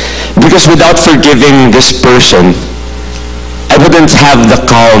forgiveness. Because without forgiving this person, I wouldn't have the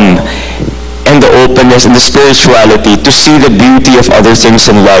calm and the openness and the spirituality to see the beauty of other things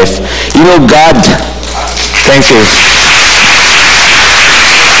in life. You know, God, thank you.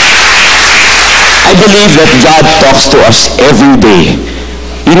 I believe that God talks to us every day.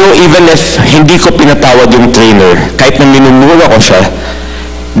 You know, even if hindi ko pinatawad yung trainer, kahit na minumura ko siya,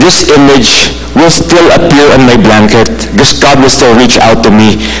 this image will still appear on my blanket because God will still reach out to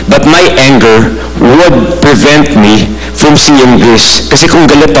me. But my anger would prevent me from seeing this. Kasi kung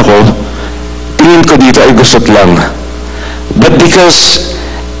galit ako, tingin ko dito ay gusot lang. But because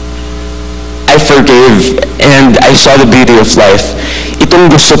I forgave and I saw the beauty of life, itong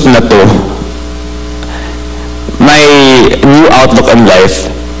gusot na to, my new outlook on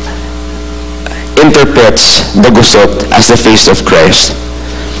life interprets the gusot as the face of Christ.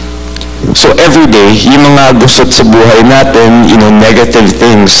 So every day, yung mga gusot sa buhay natin, negative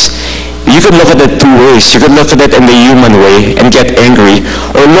things, you could look at it 2 ways. You could look at it in the human way and get angry,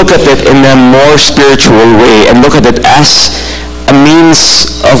 or look at it in a more spiritual way and look at it as a means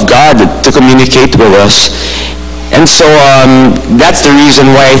of God to communicate with us. And so that's the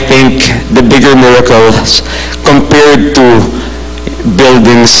reason why I think the bigger miracles compared to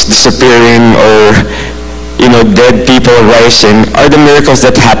buildings disappearing or dead people rising are the miracles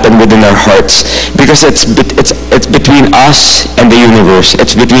that happen within our hearts, because it's between us and the universe.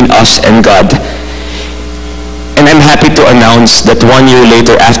 It's between us and God. And I'm happy to announce that 1 year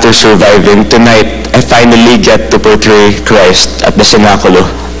later, after surviving, tonight I finally get to portray Christ at the Cenaculo.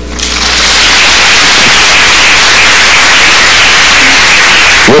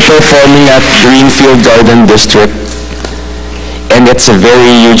 We're performing at Greenfield Garden District, and it's a very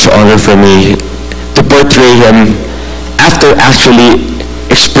huge honor for me to portray him after actually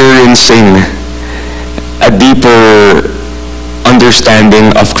experiencing a deeper understanding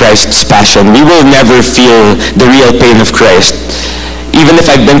of Christ's passion. We will never feel the real pain of Christ. Even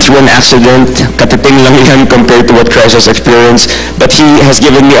if I've been through an accident, katiting lang yan compared to what Christ has experienced, but He has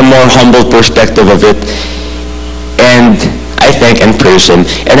given me a more humble perspective of it. And I thank and praise Him.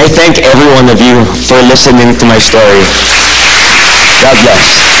 And I thank every one of you for listening to my story. God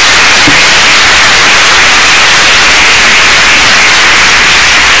bless.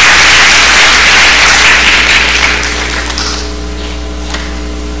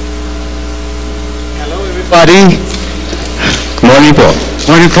 Everybody, Morning po.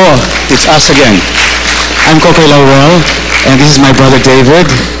 morning po. It's us again. I'm Coco Laurel, and this is my brother David,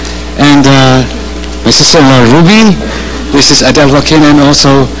 and my sister-in-law Ruby. This is Adele Joaquin, and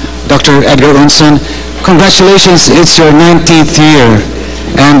also Dr. Edgar Unson. Congratulations, it's your 19th year,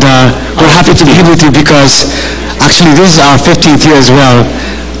 and we're happy to be with you because actually this is our 15th year as well.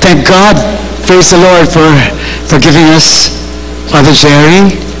 Thank God, praise the Lord for giving us Father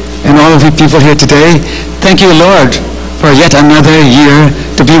Jerry and all of you people here today. Thank you, Lord, for yet another year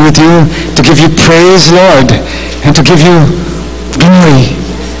to be with you, to give you praise, Lord, and to give you glory,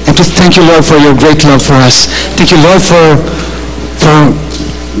 and to thank you, Lord, for your great love for us. Thank you, Lord, for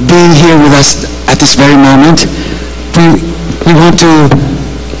being here with us at this very moment. We want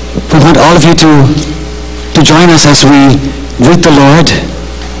all of you to join us as we with the Lord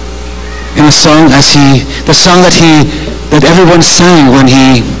in a song the song that everyone sang when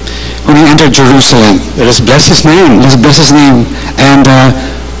he entered Jerusalem. Let us bless his name. Let us bless his name. And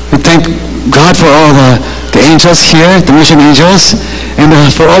we thank God for all the angels here, the mission angels, and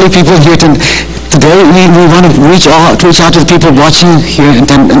for all the people here today. We want to reach out to the people watching here in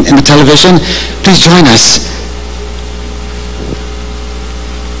the television. Please join us.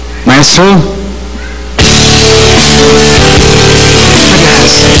 Maestro?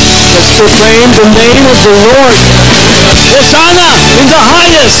 Let's proclaim the name of the Lord. Hosanna in the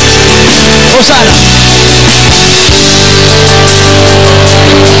highest. Hosanna.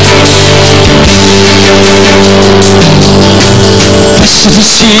 Blessed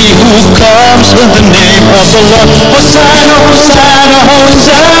is he who comes in the name of the Lord. Hosanna, Hosanna,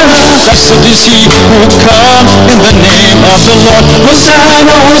 Hosanna. Blessed is he who comes in the name of the Lord.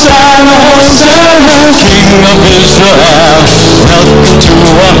 Hosanna, Hosanna, Hosanna. King of Israel, welcome to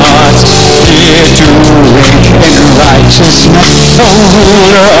our hearts. Here to reign in righteousness. The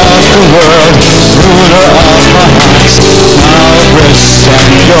ruler of the world, ruler of our hearts. Now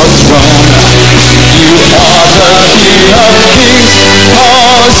present your throne. You are the King of kings.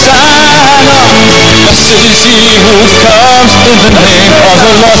 Hosanna. Blessed is he who comes in the name of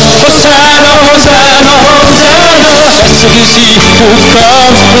the Lord. Hosanna, Hosanna, Hosanna. Blessed is he who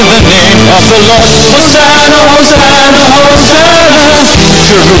comes in the name of the Lord. Hosanna, Hosanna, Hosanna.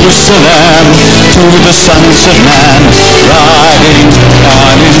 Jerusalem to the sons of man, riding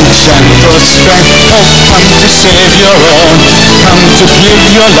on in gentle strength. Oh, come to save your own, come to give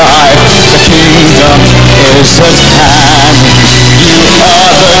your life. The kingdom is at hand. You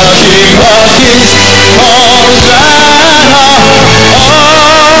are the King of kings. Hosanna.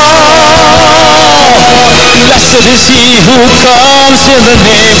 Blessed is he who comes in the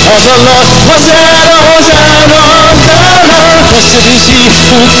name of the Lord. Hosanna, Hosanna, Hosanna. Blessed is he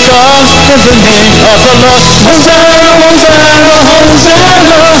who comes in the name of the Lord. Hosanna, Hosanna,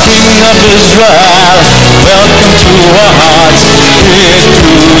 Hosanna. King of Israel, welcome to our hearts. Here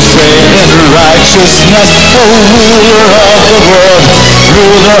to stay in righteousness. Oh, ruler of the world,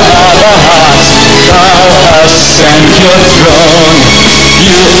 ruler of our hearts. Thou hast sent your throne.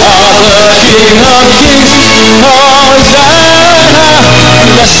 You are the King of kings. Hosanna.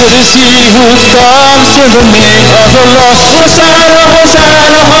 Blessed is he who comes in the name of the Lord. Hosanna,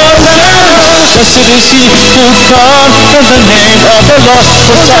 Hosanna, Hosanna. Blessed is he who comes in the name of the Lord.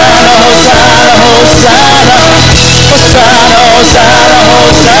 Hosanna, Hosanna, Hosanna. Hosanna, Hosanna,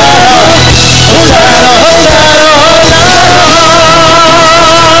 Hosanna. Hosanna, Hosanna, Hosanna.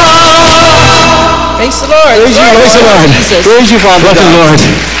 Praise the Lord. Praise you, Lord. Praise you, Father Welcome, God. Lord.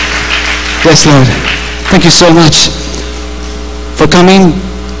 Yes, Lord. Thank you so much for coming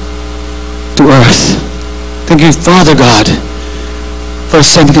to earth. Thank you, Father God, for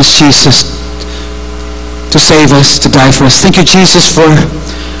sending us Jesus to save us, to die for us. Thank you, Jesus,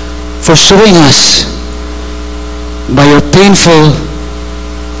 for showing us by your painful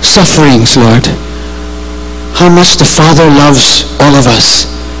sufferings, Lord, how much the Father loves all of us.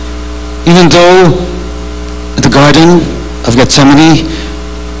 Even though at the Garden of Gethsemane,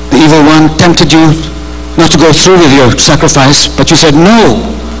 the evil one tempted you not to go through with your sacrifice, but you said, no,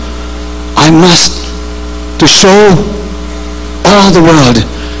 I must, to show all the world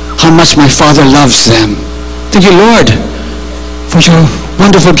how much my Father loves them. Thank you, Lord, for your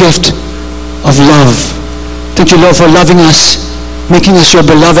wonderful gift of love. Thank you, Lord, for loving us, making us your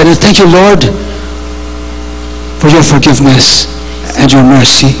beloved. And thank you, Lord, for your forgiveness and your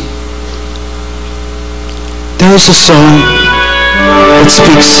mercy. There is a song that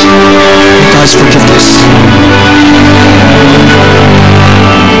speaks of God's forgiveness.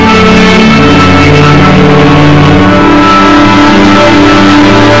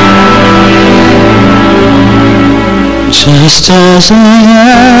 Just as I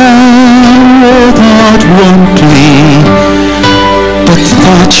am without one plea, but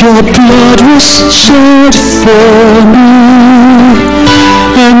that your blood was shed for me,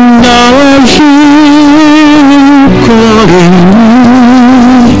 and now I hear you calling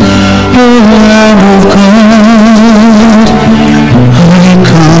me, O Lamb of God, I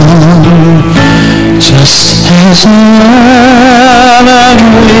come, just as I am, and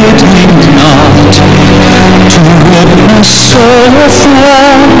waiting not to rid my soul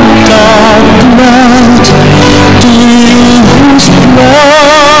from dark night. Do you whose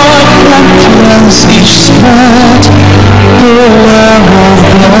blood can cleanse each spot, O Lamb of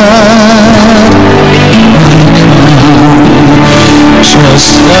God, I come,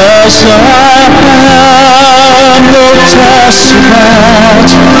 just as I am, no testament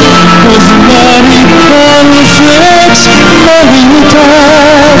with many conflicts, many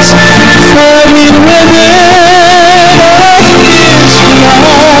doubts, fighting within our fears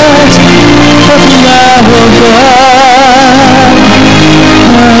light, but now we're gone,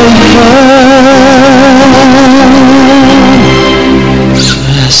 just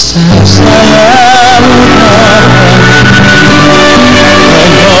as I am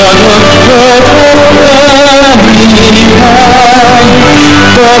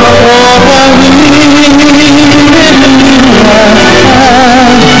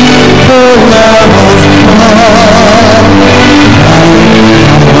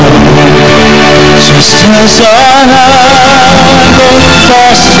just as I go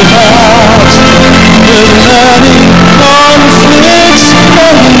fast about with many conflicts,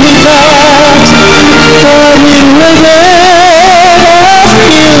 many doubts, fighting within our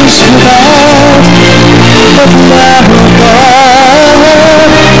fears without, but never gone.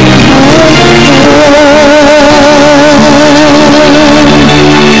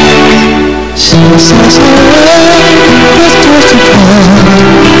 Since as I was tossed apart,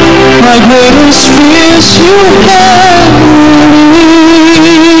 my greatest fears you have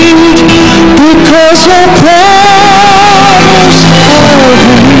reached, because your promise have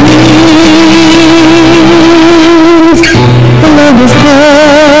believed. The love of God,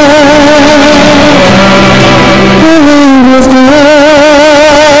 the love of God,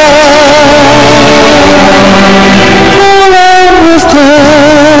 the love of God,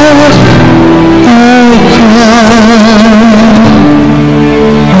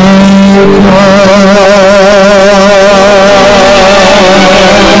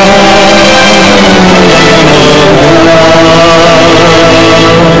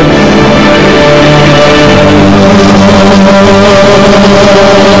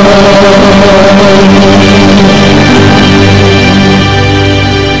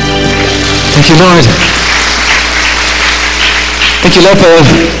 Thank you, Lord. Thank you, Lord, for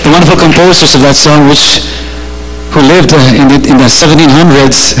the wonderful composers of that song, who lived in the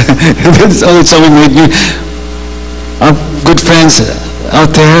 1700s. That's all it's only made me. Our good friends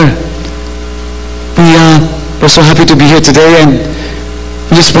out there, we're so happy to be here today, and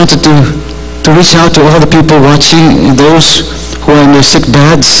we just wanted to reach out to all the people watching, and those who are in their sick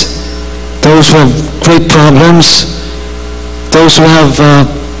beds, those who have great problems, those who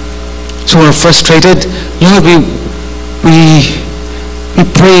are frustrated. Lord, we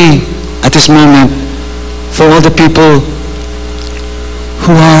pray at this moment for all the people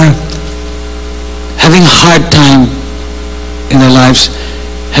who are having a hard time in their lives,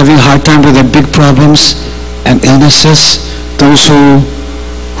 having a hard time with their big problems and illnesses, those who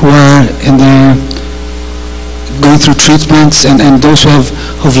are going through treatments, and those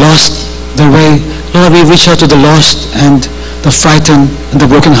who've lost their way. Lord, we reach out to the lost and the frightened and the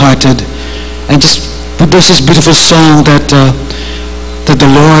brokenhearted, and just there's this beautiful song that the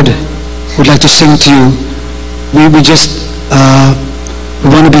Lord would like to sing to you. We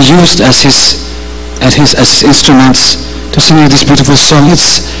want to be used as his instruments to sing you this beautiful song.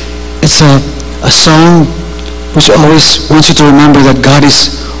 It's a song which always wants you to remember that God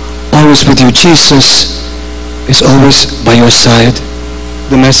is always with you. Jesus is always by your side.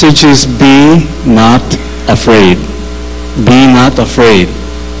 The message is, be not afraid. Be not afraid.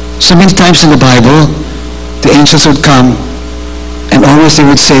 So many times in the Bible, the angels would come and always they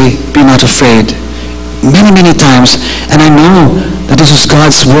would say, be not afraid. Many, many times. And I know that this is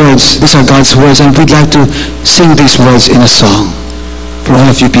God's words. These are God's words, and we'd like to sing these words in a song for all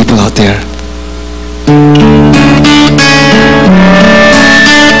of you people out there.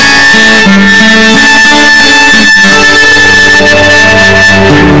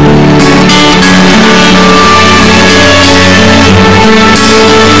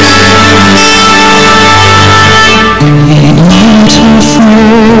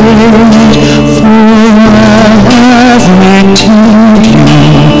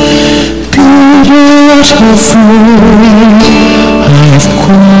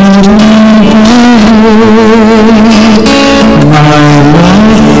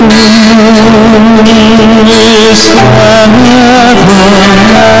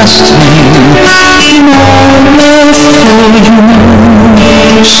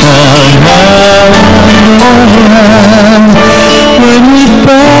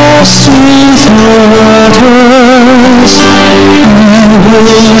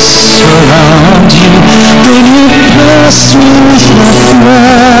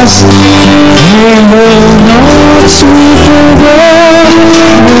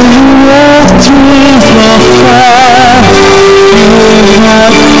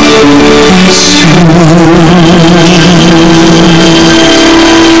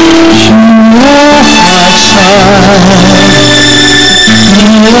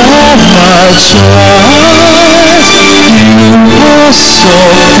 my child, you are so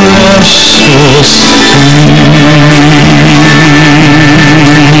precious to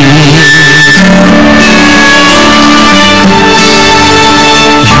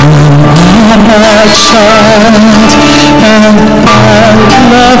my child, and I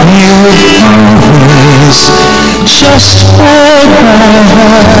love you always, just hold my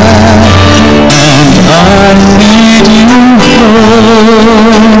hand, and I lead you home.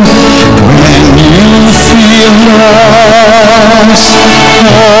 When you feel lost,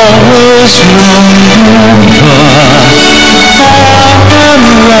 always remember I am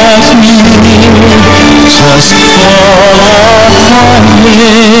right here, just fall upon me.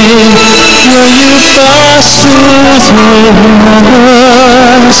 When you pass through the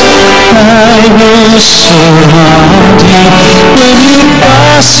waters, I will surround you. When you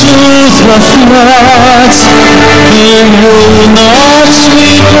pass through the floods, they will not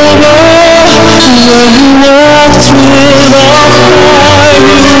sweep away. When you walk through the fire,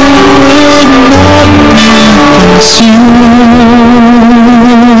 you will not be consumed.